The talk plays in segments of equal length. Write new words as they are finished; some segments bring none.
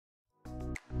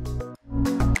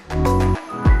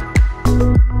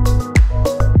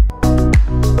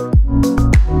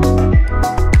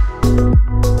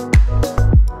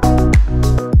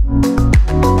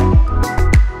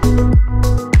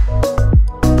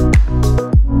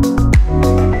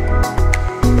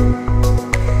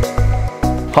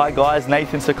guys,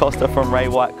 Nathan Circosta from Ray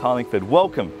White, Carlingford.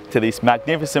 Welcome to this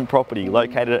magnificent property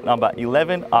located at number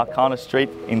 11 Arkana Street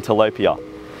in Telopea.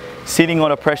 Sitting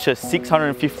on a precious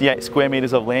 658 square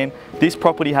metres of land, this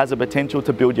property has the potential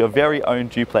to build your very own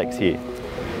duplex here.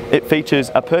 It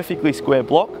features a perfectly square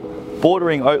block,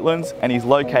 bordering Oatlands, and is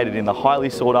located in the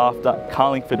highly sought after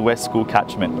Carlingford West School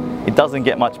Catchment. It doesn't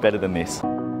get much better than this.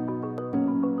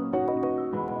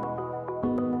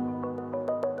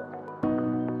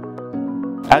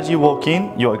 As you walk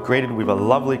in, you are greeted with a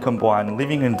lovely combined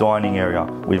living and dining area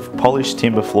with polished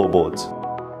timber floorboards.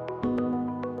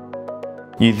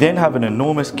 You then have an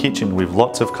enormous kitchen with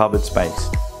lots of cupboard space.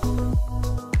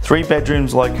 3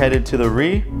 bedrooms located to the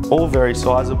rear, all very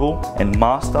sizable, and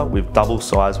master with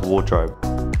double-sized wardrobe.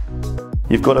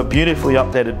 You've got a beautifully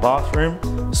updated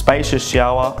bathroom, spacious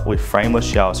shower with frameless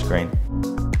shower screen.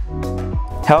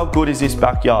 How good is this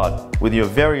backyard with your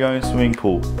very own swimming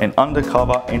pool and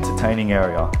undercover entertaining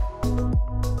area?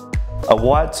 A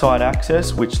wide side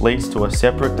access which leads to a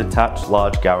separate detached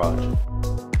large garage.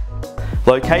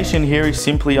 Location here is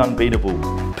simply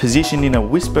unbeatable, positioned in a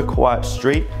whisper quiet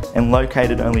street and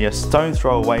located only a stone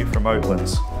throw away from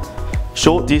Oatlands.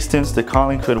 Short distance to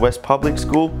Carlingford West Public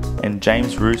School and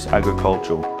James Roos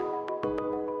Agricultural.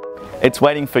 It's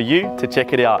waiting for you to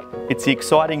check it out. It's the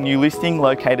exciting new listing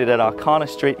located at Arkana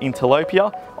Street in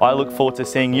Telopea. I look forward to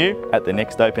seeing you at the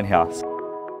next open house.